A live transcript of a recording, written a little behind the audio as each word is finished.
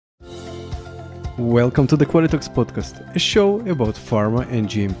Welcome to the Qualitox podcast, a show about pharma and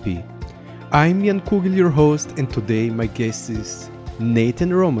GMP. I'm Jan Kugel, your host, and today my guest is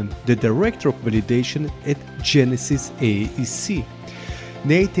Nathan Roman, the Director of Validation at Genesis AEC.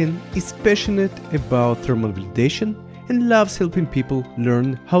 Nathan is passionate about thermal validation and loves helping people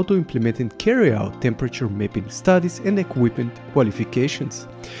learn how to implement and carry out temperature mapping studies and equipment qualifications.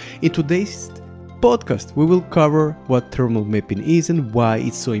 In today's podcast, we will cover what thermal mapping is and why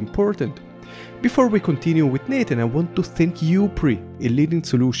it's so important. Before we continue with Nathan, I want to thank UPRI, a leading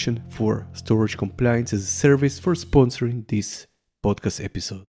solution for storage compliance as a service, for sponsoring this podcast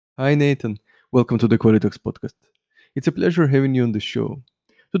episode. Hi Nathan, welcome to the Qualitox podcast. It's a pleasure having you on the show.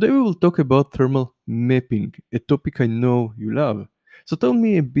 Today we will talk about thermal mapping, a topic I know you love. So tell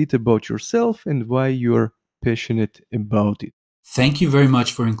me a bit about yourself and why you're passionate about it. Thank you very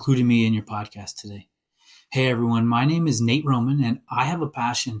much for including me in your podcast today. Hey everyone, my name is Nate Roman, and I have a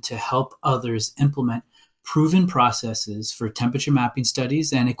passion to help others implement proven processes for temperature mapping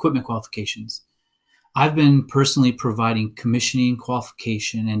studies and equipment qualifications. I've been personally providing commissioning,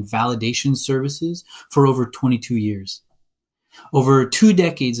 qualification, and validation services for over 22 years. Over 2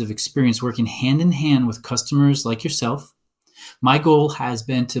 decades of experience working hand in hand with customers like yourself, my goal has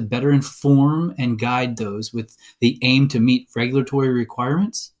been to better inform and guide those with the aim to meet regulatory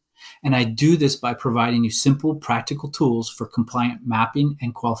requirements. And I do this by providing you simple, practical tools for compliant mapping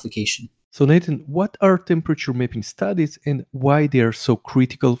and qualification. So Nathan, what are temperature mapping studies and why they are so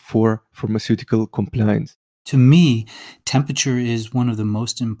critical for pharmaceutical compliance? To me, temperature is one of the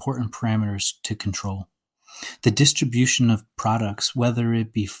most important parameters to control. The distribution of products, whether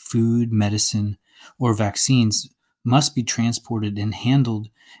it be food, medicine, or vaccines, must be transported and handled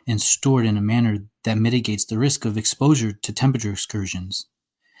and stored in a manner that mitigates the risk of exposure to temperature excursions.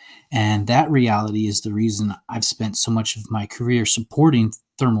 And that reality is the reason I've spent so much of my career supporting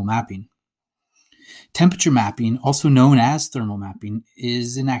thermal mapping. Temperature mapping, also known as thermal mapping,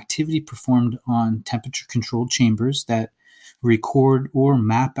 is an activity performed on temperature-controlled chambers that record or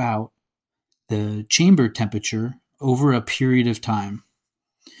map out the chamber temperature over a period of time.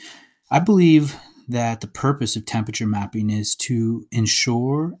 I believe that the purpose of temperature mapping is to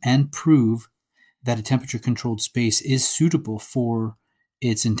ensure and prove that a temperature-controlled space is suitable for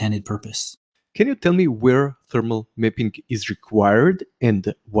its intended purpose. Can you tell me where thermal mapping is required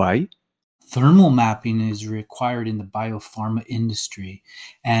and why? Thermal mapping is required in the biopharma industry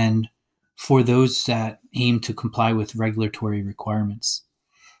and for those that aim to comply with regulatory requirements.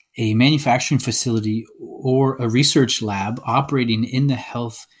 A manufacturing facility or a research lab operating in the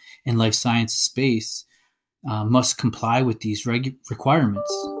health and life science space must comply with these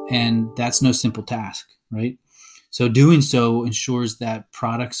requirements, and that's no simple task, right? So doing so ensures that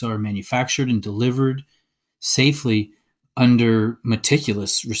products are manufactured and delivered safely under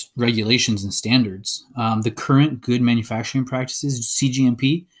meticulous regulations and standards. The current good manufacturing practices,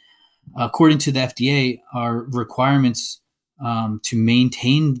 CGMP, according to the FDA, are requirements to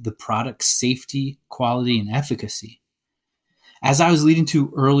maintain the product's safety, quality, and efficacy. As I was leading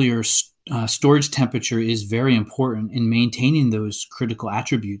to earlier, storage temperature is very important in maintaining those critical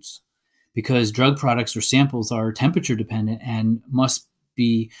attributes, because drug products or samples are temperature dependent and must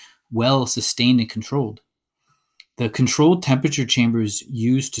be well sustained and controlled. The controlled temperature chambers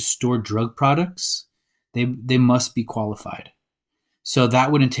used to store drug products, they must be qualified. So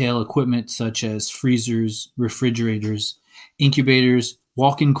that would entail equipment such as freezers, refrigerators, incubators,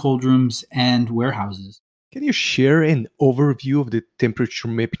 walk-in cold rooms, and warehouses. Can you share an overview of the temperature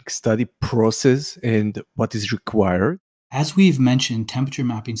mapping study process and what is required? As we've mentioned, temperature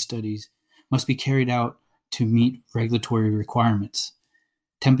mapping studies must be carried out to meet regulatory requirements.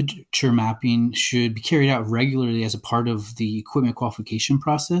 Temperature mapping should be carried out regularly as a part of the equipment qualification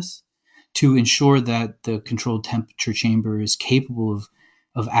process to ensure that the controlled temperature chamber is capable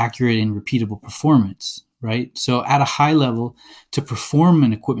of accurate and repeatable performance, right? So at a high level, to perform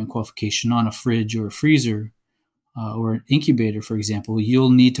an equipment qualification on a fridge or a freezer or an incubator, for example,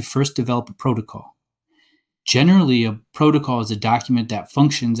 you'll need to first develop a protocol. Generally, a protocol is a document that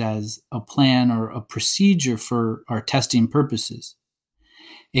functions as a plan or a procedure for our testing purposes.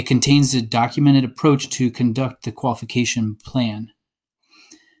 It contains a documented approach to conduct the qualification plan.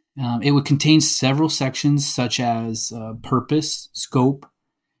 It would contain several sections such as purpose, scope,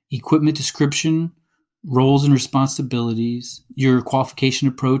 equipment description, roles and responsibilities, your qualification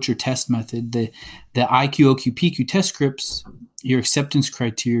approach or test method, the IQ, OQ, PQ test scripts, your acceptance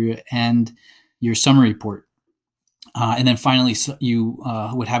criteria, and your summary report. And then finally, you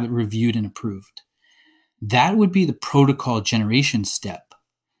would have it reviewed and approved. That would be the protocol generation step.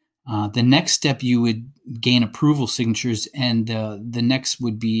 The next step, you would gain approval signatures, and the next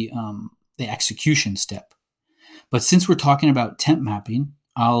would be the execution step. But since we're talking about temp mapping,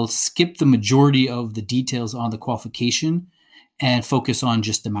 I'll skip the majority of the details on the qualification and focus on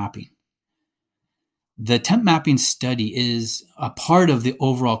just the mapping. The temp mapping study is a part of the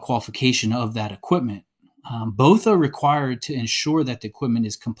overall qualification of that equipment. Both are required to ensure that the equipment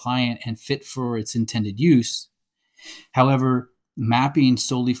is compliant and fit for its intended use. However, mapping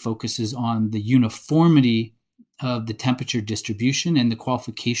solely focuses on the uniformity of the temperature distribution, and the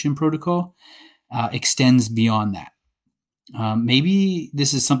qualification protocol extends beyond that. Maybe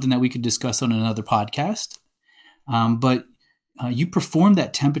this is something that we could discuss on another podcast, but you perform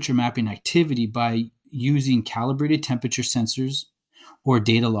that temperature mapping activity by using calibrated temperature sensors or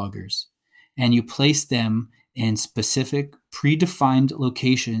data loggers, and you place them in specific predefined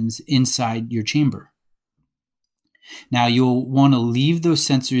locations inside your chamber. Now, you'll want to leave those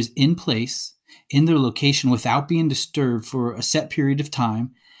sensors in place in their location without being disturbed for a set period of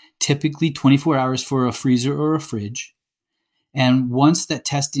time, typically 24 hours for a freezer or a fridge. And once that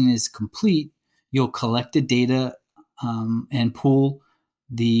testing is complete, you'll collect the data and pull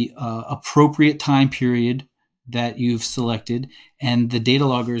the appropriate time period that you've selected, and the data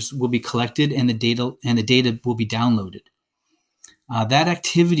loggers will be collected, and the data will be downloaded. That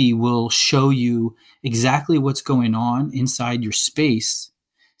activity will show you exactly what's going on inside your space,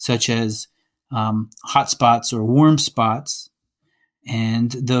 such as hot spots or warm spots,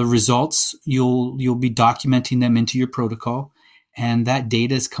 and the results you'll be documenting them into your protocol, and that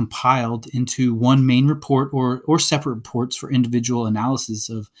data is compiled into one main report or separate reports for individual analysis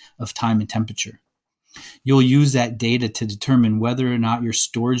of time and temperature. You'll use that data to determine whether or not your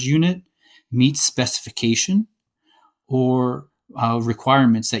storage unit meets specification or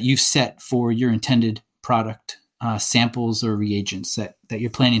requirements that you've set for your intended product, samples or reagents that you're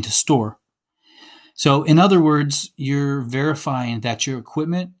planning to store. So in other words, you're verifying that your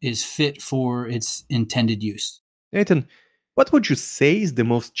equipment is fit for its intended use. Nathan, what would you say is the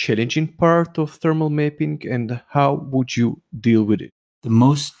most challenging part of thermal mapping, and how would you deal with it? The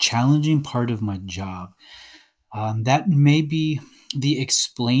most challenging part of my job, that may be the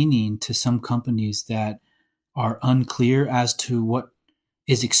explaining to some companies that are unclear as to what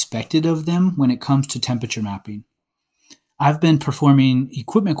is expected of them when it comes to temperature mapping. I've been performing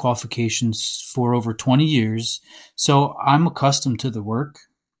equipment qualifications for over 20 years, so I'm accustomed to the work,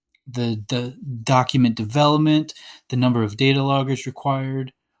 the document development, the number of data loggers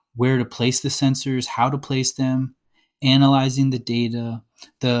required, where to place the sensors, how to place them, analyzing the data,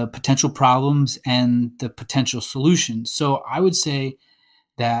 the potential problems, and the potential solutions. So I would say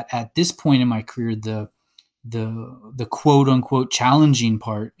that at this point in my career, the quote unquote challenging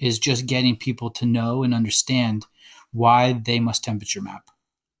part is just getting people to know and understand why they must temperature map.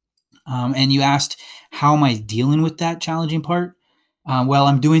 And you asked, how am I dealing with that challenging part? Well,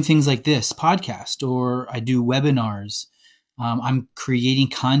 I'm doing things like this podcast, or I do webinars. I'm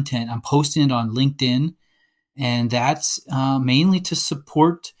creating content. I'm posting it on LinkedIn. And that's mainly to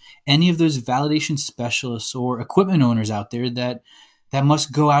support any of those validation specialists or equipment owners out there that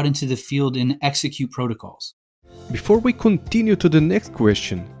must go out into the field and execute protocols. Before we continue to the next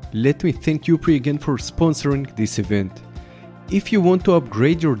question, let me thank UPRI again for sponsoring this event. If you want to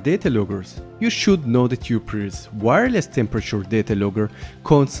upgrade your data loggers, you should know that UPRI's wireless temperature data logger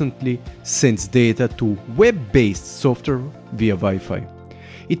constantly sends data to web-based software via Wi-Fi.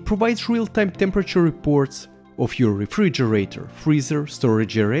 It provides real-time temperature reports of your refrigerator, freezer,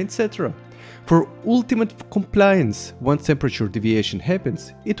 storage area, etc. For ultimate compliance, once temperature deviation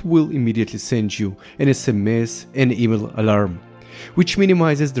happens, it will immediately send you an SMS and email alarm, which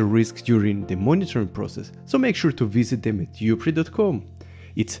minimizes the risk during the monitoring process, so make sure to visit them at eupri.com.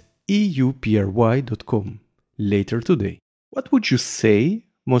 It's eupry.com later today. What would you say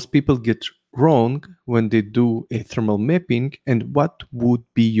most people get wrong when they do a thermal mapping, and what would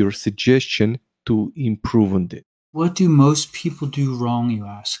be your suggestion to improve on it? What do most people do wrong, you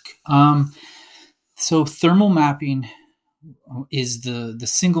ask? So thermal mapping is the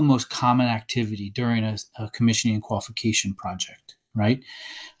single most common activity during a commissioning and qualification project, right?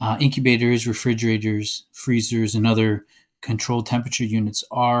 Incubators, refrigerators, freezers, and other controlled temperature units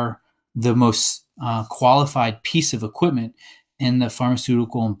are the most qualified piece of equipment in the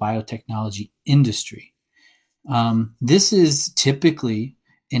pharmaceutical and biotechnology industry. This is typically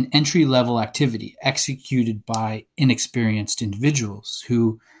an entry-level activity executed by inexperienced individuals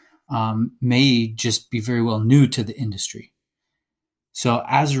who may just be very well new to the industry. So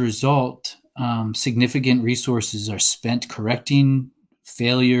as a result, significant resources are spent correcting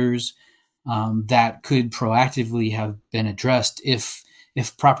failures that could proactively have been addressed if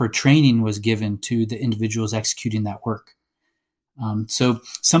proper training was given to the individuals executing that work. So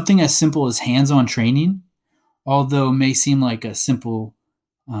something as simple as hands-on training, although may seem like a simple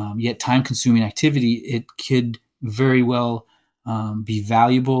yet time-consuming activity, it could very well be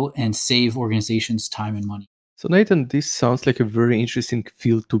valuable and save organizations time and money. So, Nathan, this sounds like a very interesting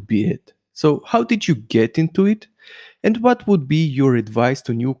field to be at. So, how did you get into it? And what would be your advice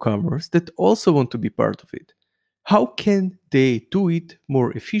to newcomers that also want to be part of it? How can they do it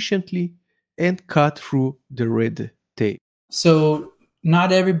more efficiently and cut through the red tape? So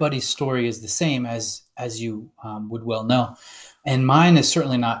not everybody's story is the same, as you would well know, and mine is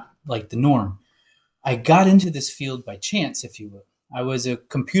certainly not like the norm. I got into this field by chance, if you will. I was a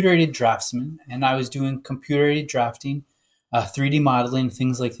computer-aided draftsman, and I was doing computer-aided drafting, 3D modeling,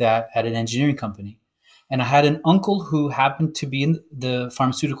 things like that at an engineering company. And I had an uncle who happened to be in the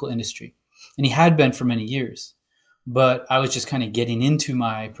pharmaceutical industry, and he had been for many years. But I was just kind of getting into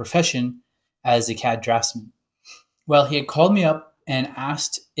my profession as a CAD draftsman. Well, he had called me up and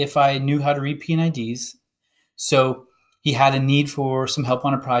asked if I knew how to read P&IDs. So he had a need for some help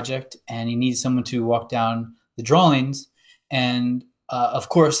on a project, and he needed someone to walk down the drawings. And of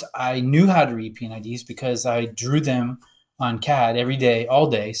course, I knew how to read P&IDs because I drew them on CAD every day, all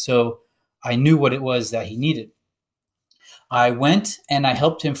day. So I knew what it was that he needed. I went and I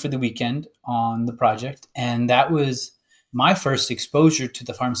helped him for the weekend on the project, and that was my first exposure to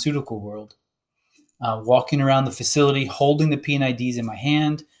the pharmaceutical world. Walking around the facility, holding the P&IDs in my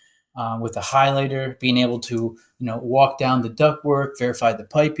hand with a highlighter, being able to walk down the ductwork, verify the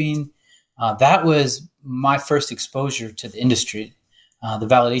piping. That was my first exposure to the industry, the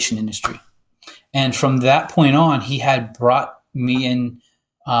validation industry. And from that point on, he had brought me in.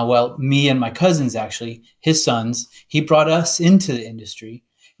 Me and my cousins, actually, his sons, he brought us into the industry,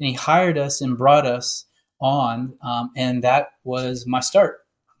 and he hired us and brought us on. And that was my start.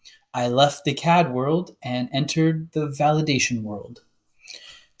 I left the CAD world and entered the validation world.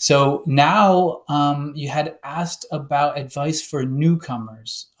 So now you had asked about advice for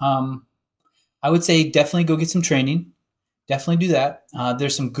newcomers. I would say definitely go get some training. Definitely do that.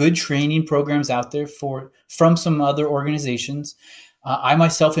 There's some good training programs out there from some other organizations. I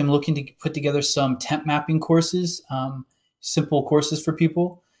myself am looking to put together some temp mapping courses, simple courses for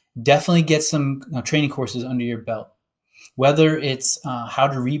people. Definitely get some training courses under your belt. Whether it's how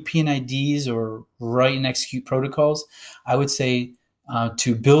to read P&IDs or write and execute protocols, I would say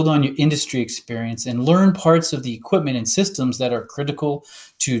to build on your industry experience and learn parts of the equipment and systems that are critical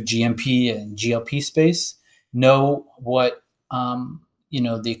to GMP and GLP space. Know what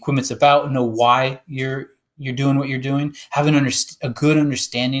the equipment's about. Know why you're doing what you're doing. Have a good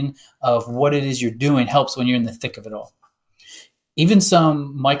understanding of what it is you're doing helps when you're in the thick of it all. Even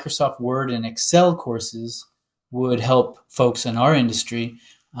some Microsoft Word and Excel courses would help folks in our industry.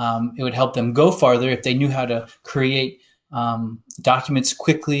 It would help them go farther if they knew how to create documents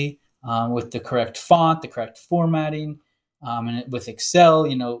quickly with the correct font, the correct formatting, and with Excel,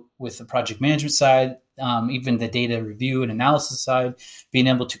 with the project management side, even the data review and analysis side, being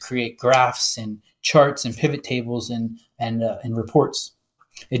able to create graphs and charts and pivot tables and reports.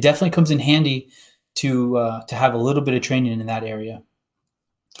 It definitely comes in handy to have a little bit of training in that area.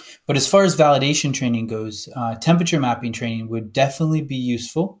 But as far as validation training goes, temperature mapping training would definitely be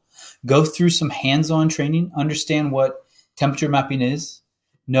useful. Go through some hands-on training, understand what temperature mapping is,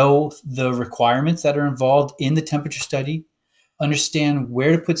 know the requirements that are involved in the temperature study, understand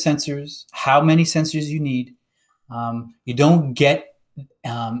where to put sensors, how many sensors you need. You don't get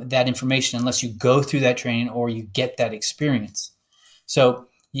that information unless you go through that training or you get that experience. So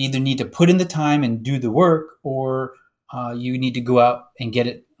you either need to put in the time and do the work, or you need to go out and get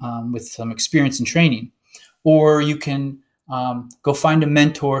it with some experience and training, or you can go find a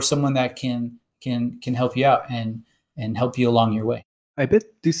mentor, someone that can help you out and help you along your way. I bet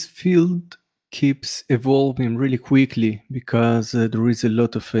this field keeps evolving really quickly because there is a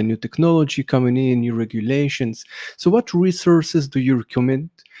lot of new technology coming in, new regulations. So, what resources do you recommend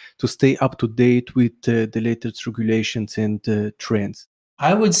to stay up to date with the latest regulations and trends?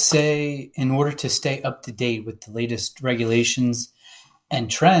 I would say, in order to stay up to date with the latest regulations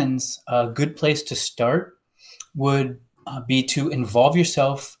and trends, a good place to start would be to involve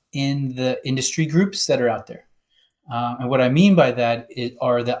yourself in the industry groups that are out there. And what I mean by that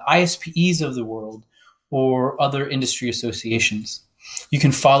are the ISPEs of the world or other industry associations. You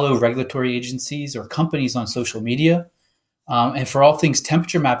can follow regulatory agencies or companies on social media. And for all things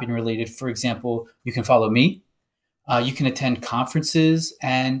temperature mapping related, for example, you can follow me. You can attend conferences,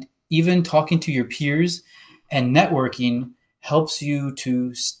 and even talking to your peers and networking helps you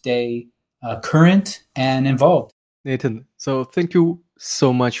to stay current and involved. Nathan, so thank you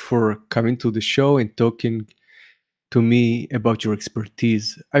so much for coming to the show and talking to me about your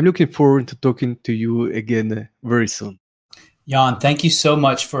expertise. I'm looking forward to talking to you again very soon. Jan, thank you so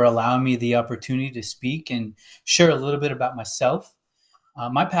much for allowing me the opportunity to speak and share a little bit about myself.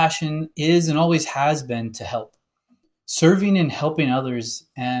 My passion is and always has been to help. Serving and helping others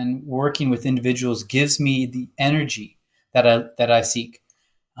and working with individuals gives me the energy that I seek.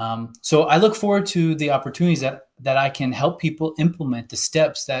 So I look forward to the opportunities that I can help people implement the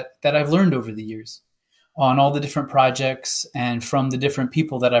steps that I've learned over the years on all the different projects and from the different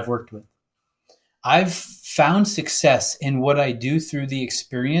people that I've worked with. I've found success in what I do through the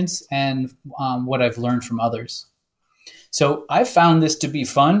experience and what I've learned from others. So I've found this to be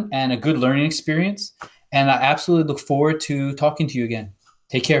fun and a good learning experience. And I absolutely look forward to talking to you again.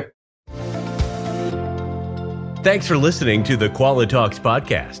 Take care. Thanks for listening to the Qualitalks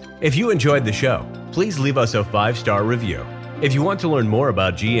podcast. If you enjoyed the show, please leave us a 5-star review. If you want to learn more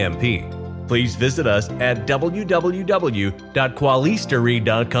about GMP, please visit us at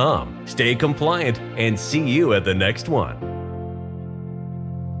www.qualistery.com. Stay compliant and see you at the next one.